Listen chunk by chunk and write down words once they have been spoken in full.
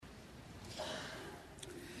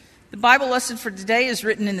The Bible lesson for today is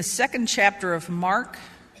written in the second chapter of Mark,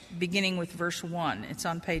 beginning with verse 1. It's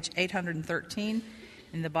on page 813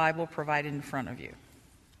 in the Bible provided in front of you.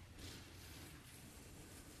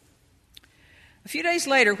 A few days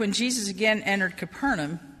later, when Jesus again entered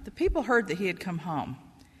Capernaum, the people heard that he had come home.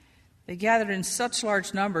 They gathered in such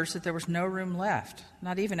large numbers that there was no room left,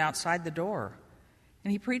 not even outside the door,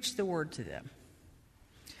 and he preached the word to them.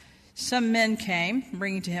 Some men came,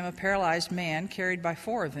 bringing to him a paralyzed man carried by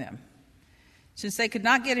 4 of them. Since they could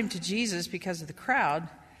not get him to Jesus because of the crowd,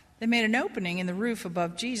 they made an opening in the roof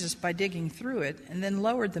above Jesus by digging through it, and then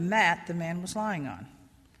lowered the mat the man was lying on.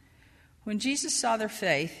 When Jesus saw their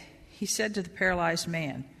faith, he said to the paralyzed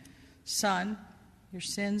man, "Son, your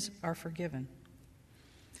sins are forgiven."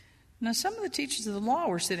 Now some of the teachers of the law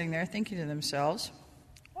were sitting there thinking to themselves,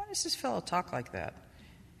 "Why does this fellow talk like that?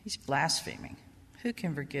 He's blaspheming. Who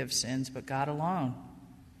can forgive sins but God alone?"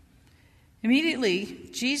 Immediately,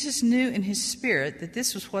 Jesus knew in his spirit that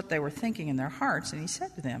this was what they were thinking in their hearts, and he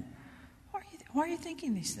said to them, Why are you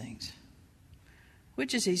thinking these things?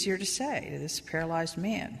 Which is easier to say to this paralyzed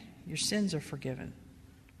man, "Your sins are forgiven,"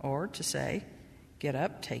 or to say, "Get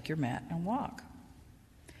up, take your mat, and walk"?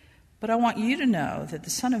 But I want you to know that the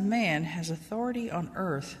Son of Man has authority on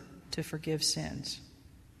earth to forgive sins.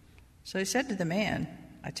 So he said to the man,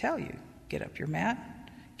 "I tell you, get up,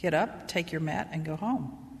 take your mat, and go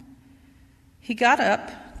home." He got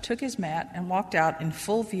up, took his mat, and walked out in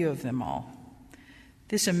full view of them all.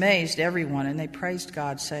 This amazed everyone, and they praised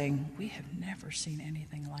God, saying, "We have never seen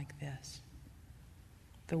anything like this."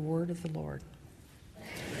 The word of the Lord.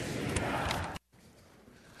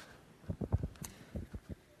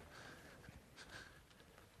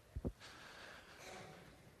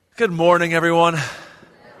 Good morning, everyone.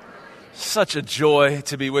 Such a joy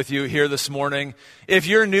to be with you here this morning. If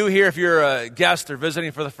you're new here, if you're a guest or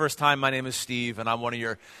visiting for the first time, my name is Steve, and I'm one of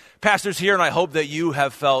your pastors here, and I hope that you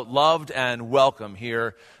have felt loved and welcome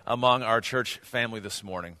here among our church family this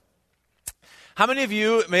morning. How many of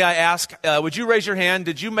you, may I ask, would you raise your hand?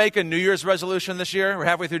 Did you make a New Year's resolution this year? We're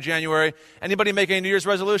halfway through January. Anybody make any New Year's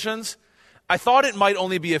resolutions? I thought it might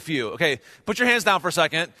only be a few. Okay, put your hands down for a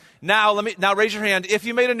second. Now raise your hand if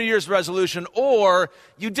you made a New Year's resolution or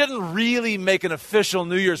you didn't really make an official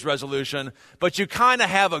New Year's resolution, but you kind of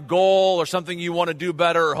have a goal or something you want to do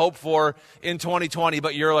better or hope for in 2020,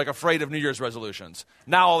 but you're like afraid of New Year's resolutions.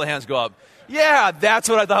 Now all the hands go up. Yeah, that's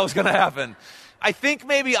what I thought was going to happen. I think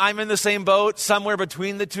maybe I'm in the same boat, somewhere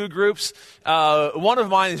between the two groups. One of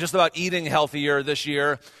mine is just about eating healthier this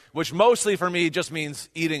year, which mostly for me just means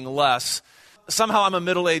eating less. Somehow I'm a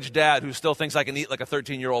middle-aged dad who still thinks I can eat like a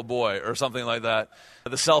 13-year-old boy or something like that.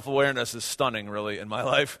 The self-awareness is stunning, really, in my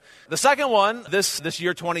life. The second one, this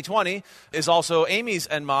year, 2020, is also Amy's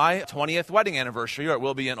and my 20th wedding anniversary, or it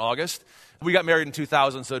will be in August. We got married in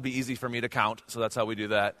 2000, so it'd be easy for me to count, so that's how we do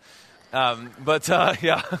that.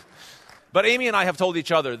 Yeah. But Amy and I have told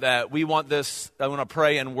each other that we want this, I want to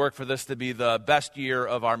pray and work for this to be the best year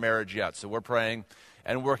of our marriage yet. So we're praying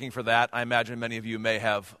and working for that. I imagine many of you may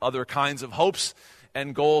have other kinds of hopes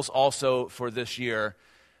and goals also for this year.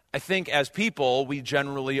 I think as people, we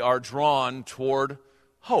generally are drawn toward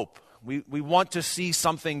hope. We want to see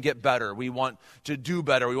something get better. We want to do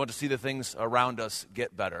better. We want to see the things around us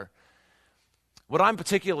get better. What I'm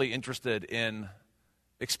particularly interested in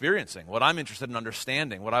experiencing, what I'm interested in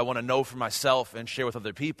understanding, what I want to know for myself and share with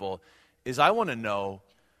other people is I want to know,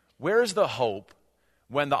 where is the hope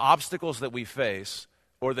when the obstacles that we face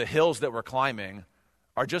or the hills that we're climbing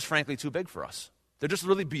are just frankly too big for us? They're just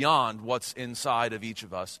really beyond what's inside of each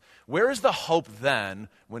of us. Where is the hope then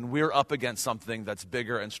when we're up against something that's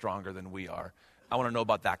bigger and stronger than we are? I want to know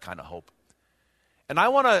about that kind of hope. And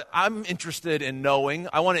I'm interested in knowing,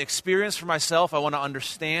 I want to experience for myself, I want to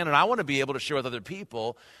understand, and I want to be able to share with other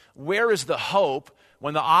people, where is the hope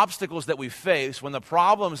when the obstacles that we face, when the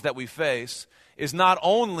problems that we face is not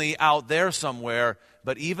only out there somewhere,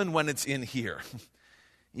 but even when it's in here.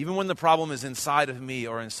 Even when the problem is inside of me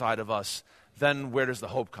or inside of us, then where does the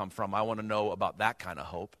hope come from? I want to know about that kind of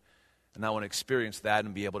hope, and I want to experience that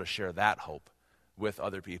and be able to share that hope with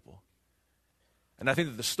other people. And I think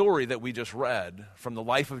that the story that we just read from the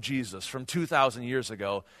life of Jesus from 2,000 years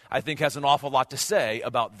ago, I think has an awful lot to say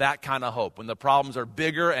about that kind of hope, when the problems are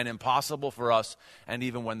bigger and impossible for us, and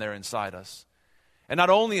even when they're inside us. And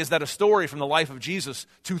not only is that a story from the life of Jesus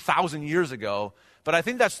 2,000 years ago, but I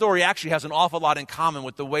think that story actually has an awful lot in common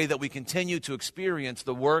with the way that we continue to experience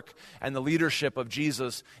the work and the leadership of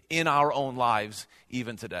Jesus in our own lives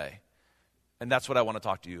even today. And that's what I want to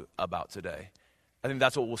talk to you about today. I think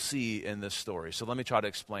that's what we'll see in this story. So let me try to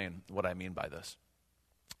explain what I mean by this.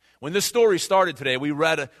 When this story started today, we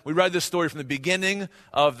read this story from the beginning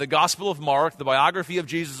of the Gospel of Mark, the biography of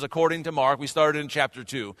Jesus according to Mark. We started in chapter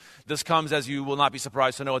 2. This comes, as you will not be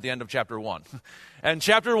surprised to know, at the end of chapter 1. And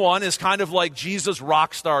chapter 1 is kind of like Jesus'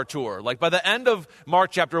 rock star tour. Like by the end of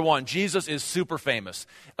Mark chapter 1, Jesus is super famous,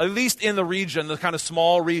 at least in the region, the kind of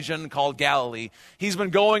small region called Galilee. He's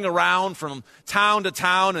been going around from town to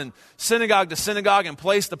town and synagogue to synagogue and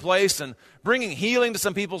place to place and bringing healing to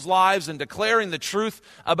some people's lives and declaring the truth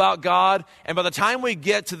about God. And by the time we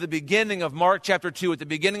get to the beginning of Mark chapter 2, at the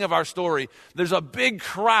beginning of our story, there's a big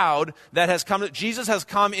crowd that has come. Jesus has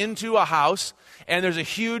come into a house, and there's a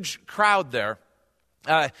huge crowd there.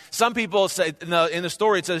 Some people say, in the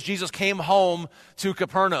story, it says Jesus came home to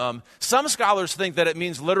Capernaum. Some scholars think that it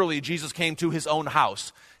means literally Jesus came to his own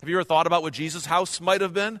house. Have you ever thought about what Jesus' house might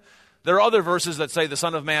have been? There are other verses that say the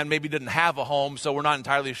Son of Man maybe didn't have a home, so we're not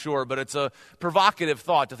entirely sure, but it's a provocative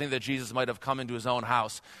thought to think that Jesus might have come into his own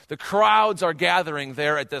house. The crowds are gathering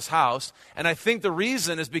there at this house, and I think the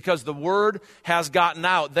reason is because the word has gotten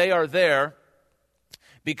out. They are there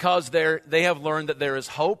because they have learned that there is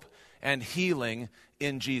hope and healing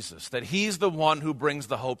in Jesus, that he's the one who brings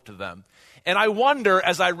the hope to them. And I wonder,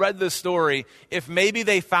 as I read this story, if maybe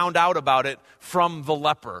they found out about it from the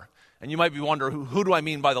leper. And you might be wondering, who do I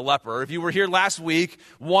mean by the leper? If you were here last week,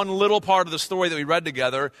 one little part of the story that we read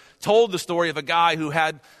together told the story of a guy who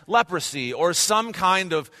had leprosy or some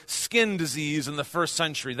kind of skin disease in the first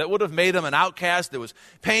century that would have made him an outcast. It was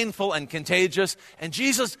painful and contagious. And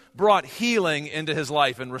Jesus brought healing into his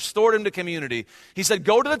life and restored him to community. He said,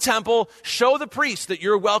 go to the temple, show the priest that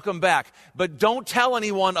you're welcome back, but don't tell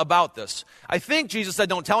anyone about this. I think Jesus said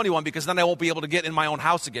don't tell anyone because then I won't be able to get in my own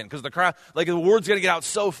house again because the crowd, like the word's going to get out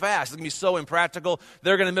so fast. It's going to be so impractical.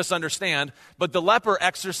 They're going to misunderstand. But the leper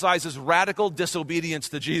exercises radical disobedience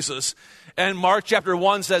to Jesus. And Mark chapter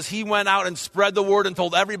 1 says he went out and spread the word and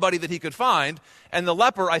told everybody that he could find. And the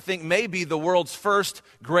leper, I think, may be the world's first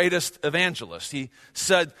greatest evangelist. He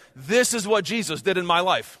said, this is what Jesus did in my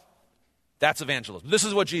life. That's evangelism. This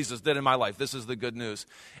is what Jesus did in my life. This is the good news.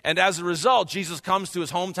 And as a result, Jesus comes to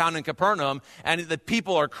his hometown in Capernaum, and the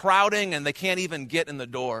people are crowding, and they can't even get in the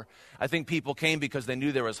door. I think people came because they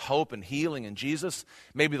knew there was hope and healing in Jesus.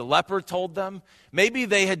 Maybe the leper told them. Maybe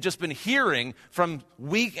they had just been hearing from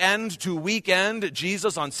weekend to weekend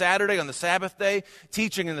Jesus on Saturday, on the Sabbath day,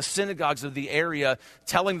 teaching in the synagogues of the area,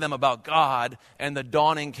 telling them about God and the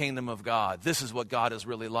dawning kingdom of God. This is what God is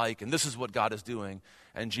really like, and this is what God is doing.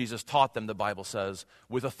 And Jesus taught them, the Bible says,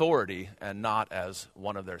 with authority and not as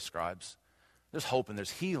one of their scribes. There's hope and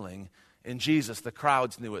there's healing in Jesus. The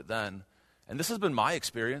crowds knew it then. And this has been my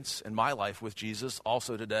experience in my life with Jesus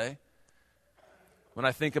also today. When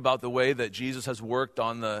I think about the way that Jesus has worked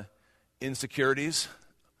on the insecurities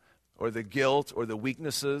or the guilt or the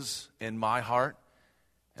weaknesses in my heart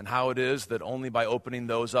and how it is that only by opening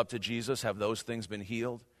those up to Jesus have those things been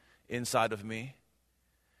healed inside of me.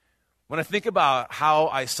 When I think about how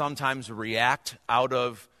I sometimes react out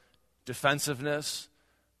of defensiveness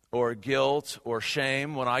or guilt or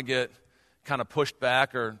shame when I get kind of pushed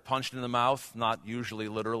back or punched in the mouth, not usually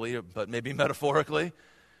literally, but maybe metaphorically,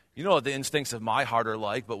 you know what the instincts of my heart are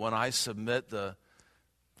like, but when I submit the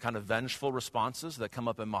kind of vengeful responses that come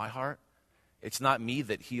up in my heart, it's not me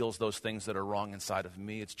that heals those things that are wrong inside of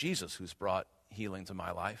me. It's Jesus who's brought healing to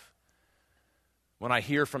my life. When I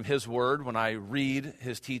hear from his word, when I read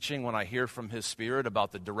his teaching, when I hear from his spirit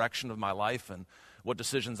about the direction of my life and what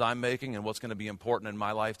decisions I'm making and what's going to be important in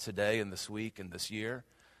my life today and this week and this year,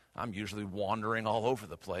 I'm usually wandering all over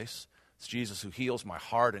the place. It's Jesus who heals my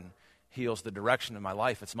heart and heals the direction of my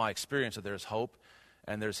life. It's my experience that there's hope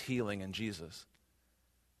and there's healing in Jesus.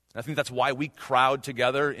 And I think that's why we crowd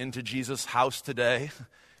together into Jesus' house today.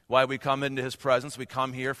 Why we come into his presence. We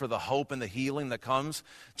come here for the hope and the healing that comes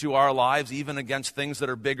to our lives, even against things that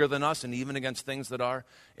are bigger than us and even against things that are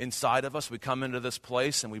inside of us. We come into this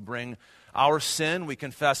place and we bring our sin. We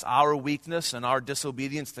confess our weakness and our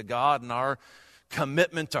disobedience to God and our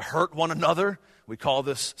commitment to hurt one another. We call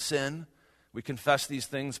this sin. We confess these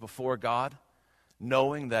things before God,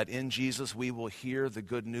 knowing that in Jesus we will hear the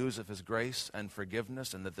good news of his grace and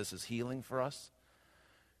forgiveness and that this is healing for us.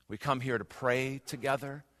 We come here to pray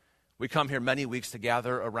together. We come here many weeks to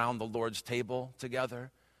gather around the Lord's table together.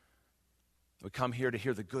 We come here to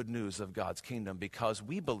hear the good news of God's kingdom because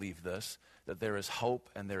we believe this, that there is hope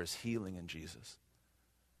and there is healing in Jesus.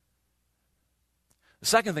 The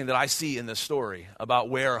second thing that I see in this story about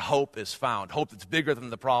where hope is found, hope that's bigger than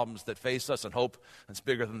the problems that face us and hope that's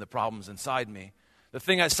bigger than the problems inside me.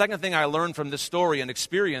 The second thing I learned from this story and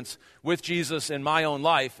experience with Jesus in my own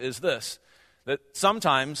life is this, that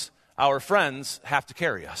sometimes our friends have to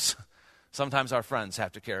carry us. Sometimes our friends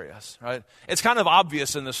have to carry us, right? It's kind of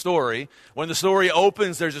obvious in the story. When the story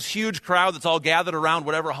opens, there's this huge crowd that's all gathered around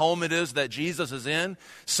whatever home it is that Jesus is in.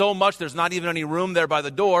 So much, there's not even any room there by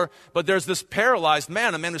the door. But there's this paralyzed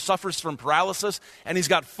man, a man who suffers from paralysis, and he's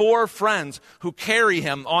got 4 friends who carry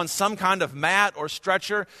him on some kind of mat or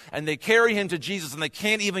stretcher, and they carry him to Jesus, and they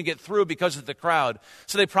can't even get through because of the crowd.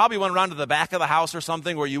 So they probably went around to the back of the house or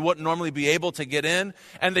something where you wouldn't normally be able to get in,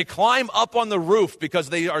 and they climb up on the roof because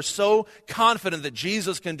they are so confident that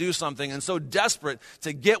Jesus can do something and so desperate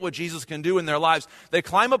to get what Jesus can do in their lives. They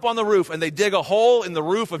climb up on the roof and they dig a hole in the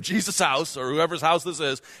roof of Jesus' house or whoever's house this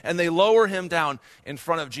is, and they lower him down in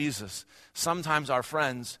front of Jesus. Sometimes our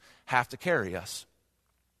friends have to carry us.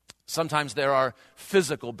 Sometimes there are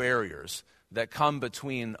physical barriers that come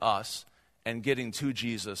between us and getting to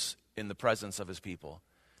Jesus in the presence of his people.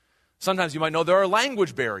 Sometimes you might know there are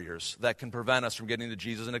language barriers that can prevent us from getting to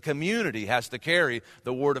Jesus, and a community has to carry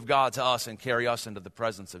the Word of God to us and carry us into the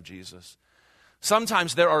presence of Jesus.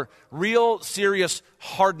 Sometimes there are real serious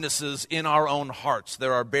hardnesses in our own hearts.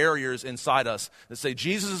 There are barriers inside us that say,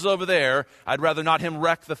 Jesus is over there, I'd rather not him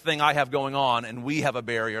wreck the thing I have going on, and we have a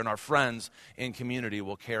barrier, and our friends in community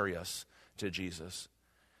will carry us to Jesus.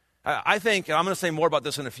 I think, and I'm going to say more about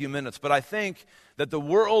this in a few minutes, but I think that the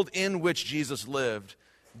world in which Jesus lived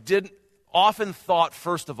didn't often thought,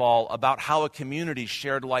 first of all, about how a community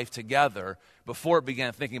shared life together before it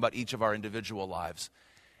began thinking about each of our individual lives.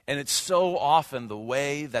 And it's so often the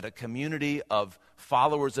way that a community of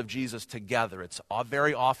followers of Jesus together, it's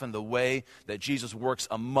very often the way that Jesus works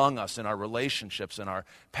among us in our relationships and our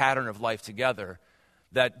pattern of life together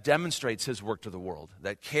that demonstrates his work to the world,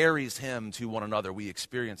 that carries him to one another. We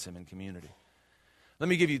experience him in community. Let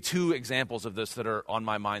me give you 2 examples of this that are on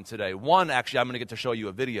my mind today. One, actually, I'm going to get to show you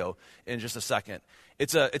a video in just a second.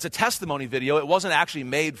 It's a testimony video. It wasn't actually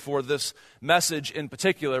made for this message in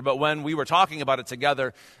particular, but when we were talking about it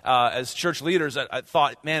together as church leaders, I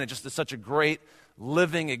thought, man, it just is such a great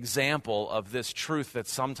living example of this truth that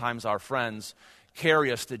sometimes our friends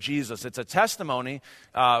carry us to Jesus. It's a testimony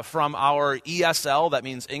from our ESL, that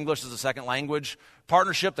means English as a Second Language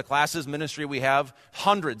partnership, the classes ministry we have.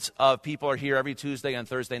 Hundreds of people are here every Tuesday and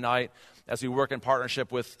Thursday night as we work in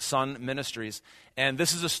partnership with Sun Ministries. And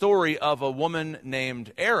this is a story of a woman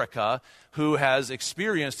named Erica who has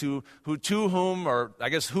experienced, who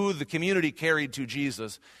the community carried to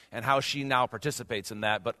Jesus and how she now participates in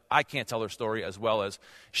that. But I can't tell her story as well as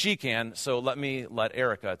she can, so let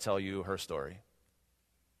Erica tell you her story.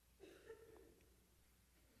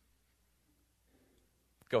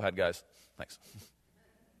 Go ahead, guys. Thanks.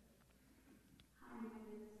 Hi, my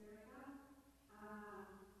name is Erica.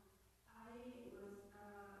 I was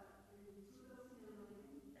in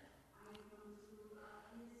 2011. I went to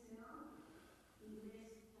ESL,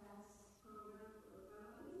 English class program for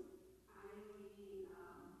Paralytic. I'm really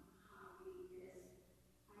happy because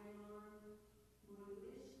I learned more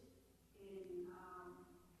English and I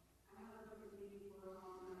have an opportunity for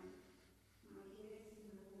all my kids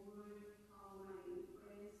in the homework, all my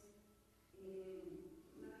friends, and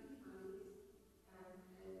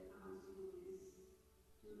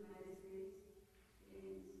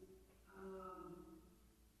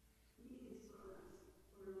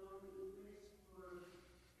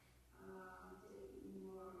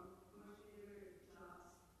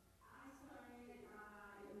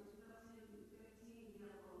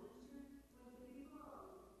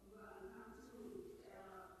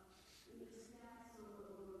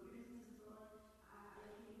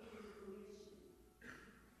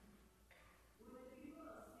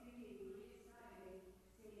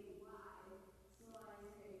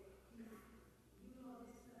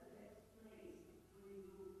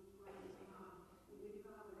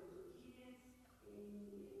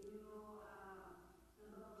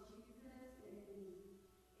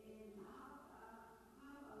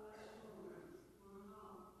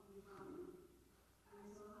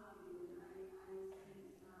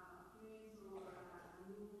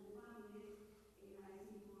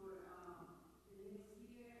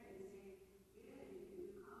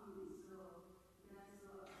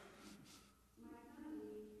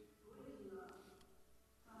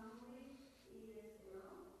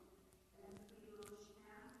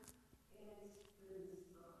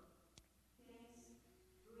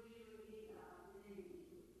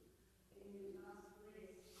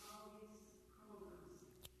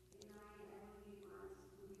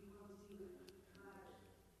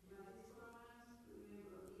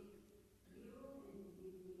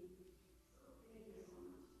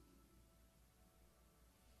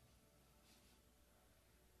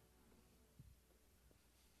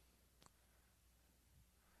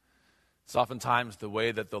It's oftentimes the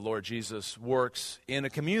way that the Lord Jesus works in a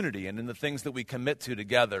community and in the things that we commit to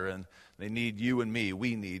together, and they need you and me.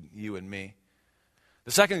 We need you and me.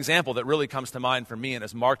 The second example that really comes to mind for me and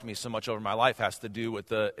has marked me so much over my life has to do with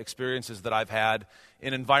the experiences that I've had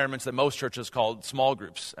in environments that most churches call small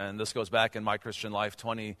groups. And this goes back in my Christian life,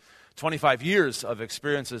 25 years of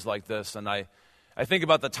experiences like this. And I think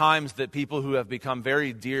about the times that people who have become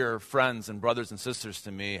very dear friends and brothers and sisters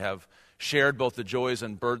to me have shared both the joys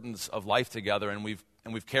and burdens of life together, and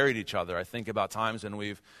we've carried each other. I think about times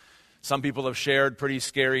when some people have shared pretty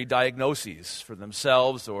scary diagnoses for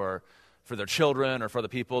themselves or for their children or for the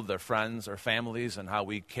people, their friends or families, and how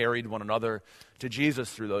we carried one another to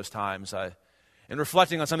Jesus through those times. In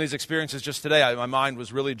reflecting on some of these experiences just today, my mind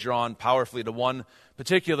was really drawn powerfully to one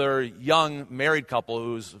particular young married couple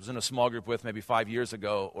who was in a small group with maybe 5 years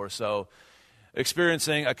ago or so,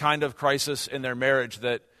 experiencing a kind of crisis in their marriage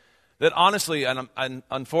that honestly and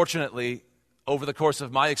unfortunately, over the course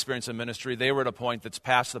of my experience in ministry, they were at a point that's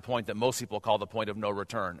past the point that most people call the point of no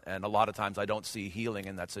return. And a lot of times I don't see healing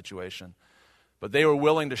in that situation. But they were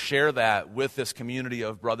willing to share that with this community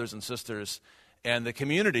of brothers and sisters. And the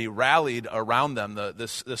community rallied around them.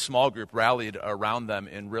 This small group rallied around them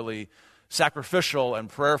in really sacrificial and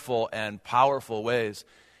prayerful and powerful ways.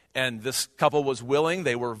 And this couple was willing.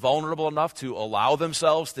 They were vulnerable enough to allow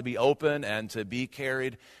themselves to be open and to be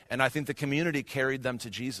carried. And I think the community carried them to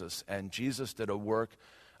Jesus. And Jesus did a work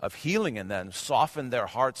of healing in them, softened their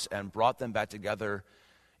hearts, and brought them back together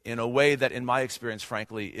in a way that, in my experience,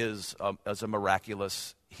 frankly, is a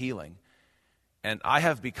miraculous healing. And I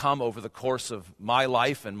have become, over the course of my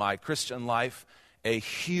life and my Christian life, a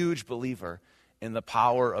huge believer in the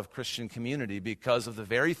power of Christian community because of the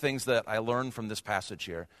very things that I learned from this passage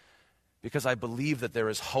here. Because I believe that there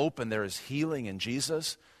is hope and there is healing in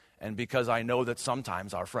Jesus, and because I know that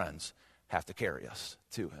sometimes our friends have to carry us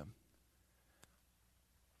to him.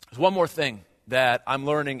 There's one more thing that I'm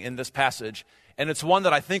learning in this passage, and it's one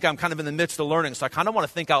that I think I'm kind of in the midst of learning, so I kind of want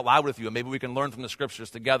to think out loud with you, and maybe we can learn from the scriptures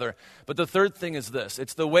together. But the third thing is this.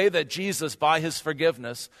 It's the way that Jesus, by his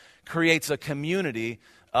forgiveness, creates a community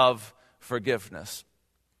of forgiveness.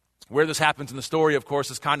 Where this happens in the story, of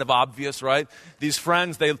course, is kind of obvious, right? These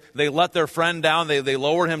friends, they let their friend down. They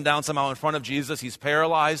lower him down somehow in front of Jesus. He's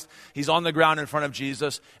paralyzed. He's on the ground in front of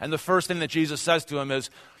Jesus. And the first thing that Jesus says to him is,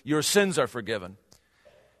 your sins are forgiven.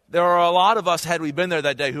 There are a lot of us, had we been there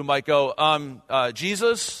that day, who might go,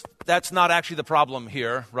 Jesus, that's not actually the problem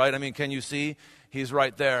here, right? I mean, can you see? He's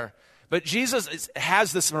right there. But Jesus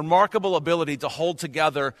has this remarkable ability to hold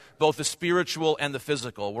together both the spiritual and the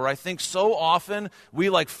physical, where I think so often we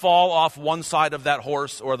fall off one side of that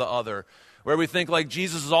horse or the other, where we think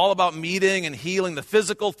Jesus is all about meeting and healing the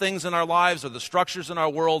physical things in our lives or the structures in our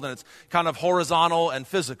world, and it's kind of horizontal and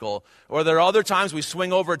physical. Or there are other times we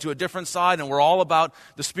swing over to a different side and we're all about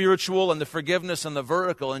the spiritual and the forgiveness and the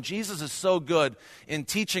vertical. And Jesus is so good in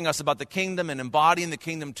teaching us about the kingdom and embodying the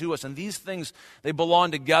kingdom to us. And these things, they belong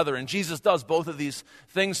together. And Jesus does both of these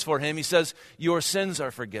things for him. He says, your sins are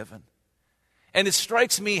forgiven. And it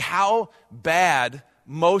strikes me how bad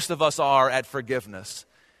most of us are at forgiveness.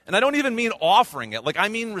 And I don't even mean offering it, I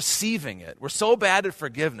mean receiving it. We're so bad at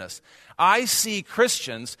forgiveness. I see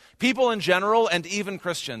Christians, people in general, and even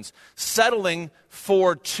Christians, settling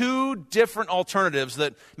for two different alternatives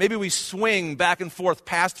that maybe we swing back and forth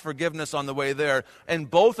past forgiveness on the way there, and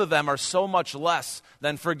both of them are so much less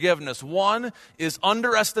than forgiveness. One is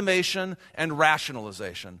underestimation and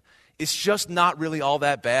rationalization. It's just not really all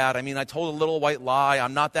that bad. I mean, I told a little white lie.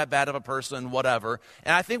 I'm not that bad of a person, whatever.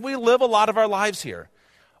 And I think we live a lot of our lives here.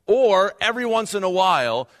 Or every once in a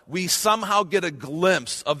while, we somehow get a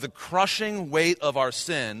glimpse of the crushing weight of our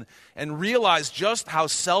sin and realize just how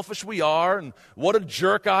selfish we are and what a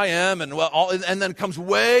jerk I am, and then comes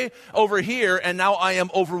way over here, and now I am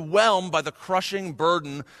overwhelmed by the crushing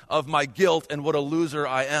burden of my guilt and what a loser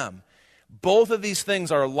I am. Both of these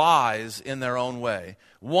things are lies in their own way.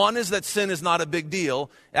 One is that sin is not a big deal.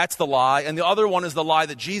 That's the lie. And the other one is the lie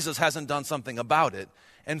that Jesus hasn't done something about it.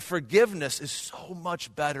 And forgiveness is so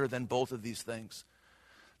much better than both of these things.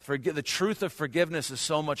 The truth of forgiveness is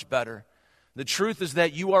so much better. The truth is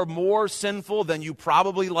that you are more sinful than you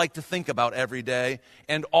probably like to think about every day,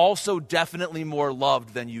 and also definitely more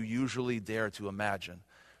loved than you usually dare to imagine.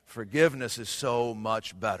 Forgiveness is so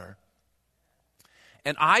much better.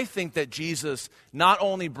 And I think that Jesus not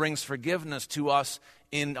only brings forgiveness to us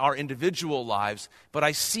in our individual lives, but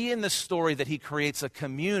I see in this story that he creates a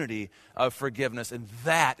community of forgiveness, and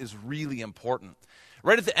that is really important.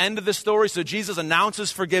 Right at the end of this story, so Jesus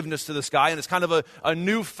announces forgiveness to this guy, and it's kind of a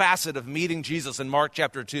new facet of meeting Jesus in Mark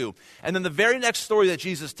chapter 2. And then the very next story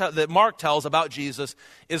that Mark tells about Jesus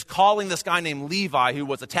is calling this guy named Levi, who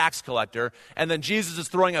was a tax collector, and then Jesus is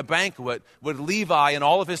throwing a banquet with Levi and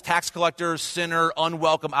all of his tax collector, sinner,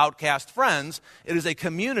 unwelcome, outcast friends. It is a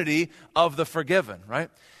community of the forgiven, right?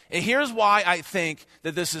 And here's why I think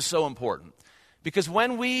that this is so important. Because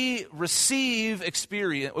when we receive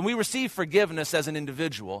forgiveness as an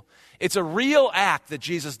individual, it's a real act that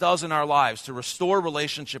Jesus does in our lives to restore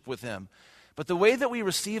relationship with him. But the way that we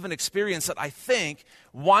receive and experience it, I think,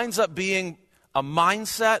 winds up being a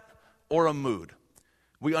mindset or a mood.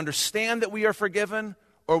 We understand that we are forgiven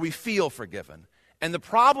or we feel forgiven. And the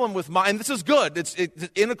problem with and this is good, it's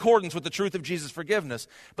in accordance with the truth of Jesus' forgiveness.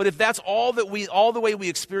 But if that's all the way we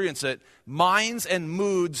experience it, minds and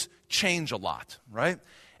moods change a lot, right?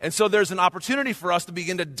 And so there's an opportunity for us to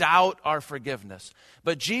begin to doubt our forgiveness.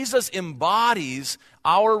 But Jesus embodies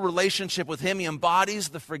our relationship with him. He embodies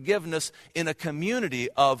the forgiveness in a community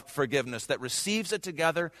of forgiveness that receives it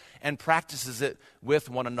together and practices it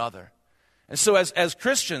with one another. And so as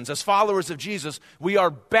Christians, as followers of Jesus, we are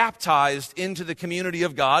baptized into the community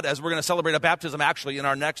of God, as we're going to celebrate a baptism actually in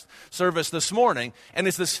our next service this morning. And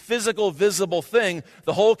it's this physical, visible thing.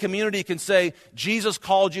 The whole community can say, Jesus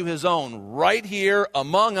called you his own. Right here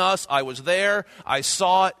among us, I was there, I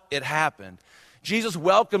saw it, it happened. Jesus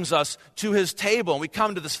welcomes us to his table, and we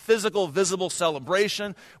come to this physical, visible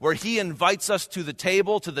celebration where he invites us to the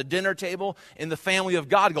table, to the dinner table in the family of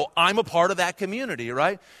God. Go, I'm a part of that community,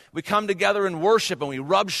 right? We come together in worship, and we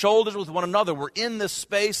rub shoulders with one another. We're in this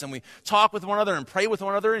space, and we talk with one another and pray with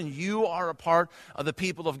one another, and you are a part of the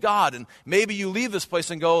people of God. And maybe you leave this place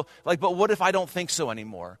and go, but what if I don't think so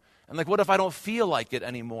anymore? And what if I don't feel like it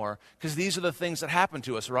anymore? Because these are the things that happen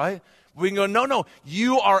to us, right? We can go, no,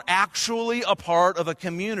 you are actually a part of a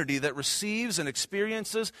community that receives and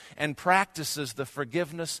experiences and practices the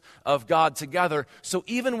forgiveness of God together. So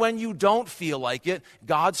even when you don't feel like it,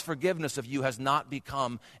 God's forgiveness of you has not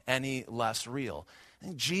become any less real.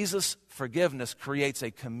 And Jesus' forgiveness creates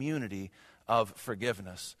a community of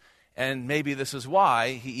forgiveness. And maybe this is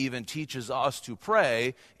why he even teaches us to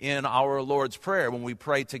pray in our Lord's Prayer. When we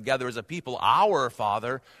pray together as a people, our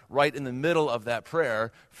Father, right in the middle of that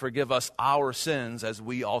prayer, forgive us our sins as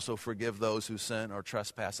we also forgive those who sin or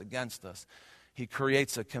trespass against us. He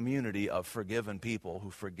creates a community of forgiven people who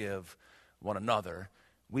forgive one another.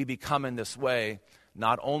 We become in this way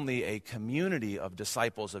not only a community of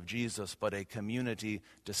disciples of Jesus, but a community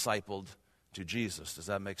discipled to Jesus. Does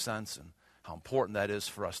that make sense? And how important that is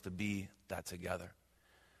for us to be that together.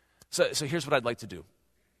 So here's what I'd like to do.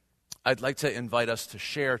 I'd like to invite us to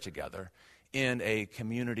share together in a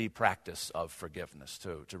community practice of forgiveness,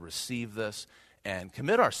 to receive this and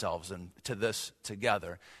commit ourselves to this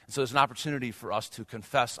together. And so there's an opportunity for us to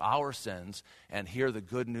confess our sins and hear the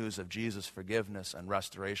good news of Jesus' forgiveness and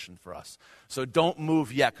restoration for us. So don't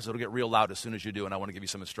move yet, because it'll get real loud as soon as you do, and I want to give you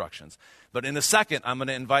some instructions. But in a second, I'm going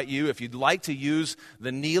to invite you, if you'd like to use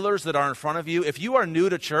the kneelers that are in front of you. If you are new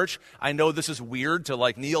to church, I know this is weird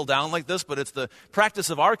to kneel down like this, but it's the practice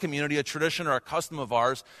of our community, a tradition or a custom of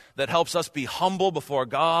ours that helps us be humble before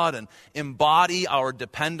God and embody our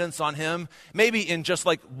dependence on him. Maybe in just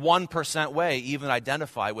 1% way, even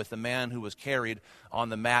identify with the man who was carried on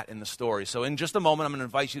the mat in the story. So in just a moment, I'm going to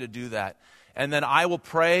invite you to do that. And then I will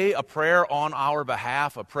pray a prayer on our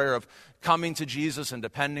behalf, a prayer of coming to Jesus and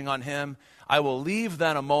depending on him. I will leave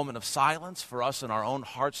then a moment of silence for us in our own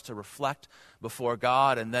hearts to reflect before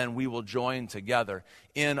God, and then we will join together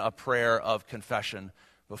in a prayer of confession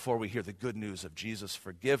before we hear the good news of Jesus'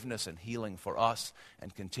 forgiveness and healing for us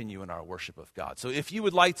and continue in our worship of God. So if you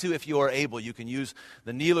would like to, if you are able, you can use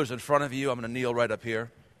the kneelers in front of you. I'm going to kneel right up here.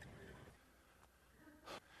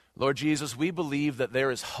 Lord Jesus, we believe that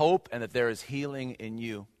there is hope and that there is healing in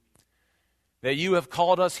you. That you have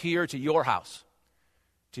called us here to your house,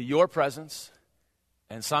 to your presence,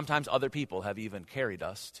 and sometimes other people have even carried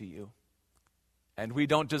us to you. And we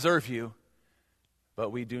don't deserve you,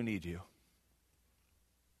 but we do need you.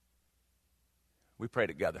 We pray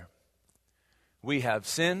together. We have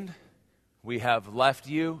sinned, we have left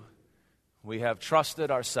you, we have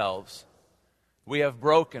trusted ourselves, we have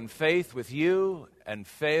broken faith with you and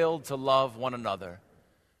failed to love one another.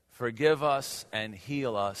 Forgive us and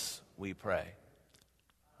heal us, we pray.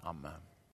 Amen.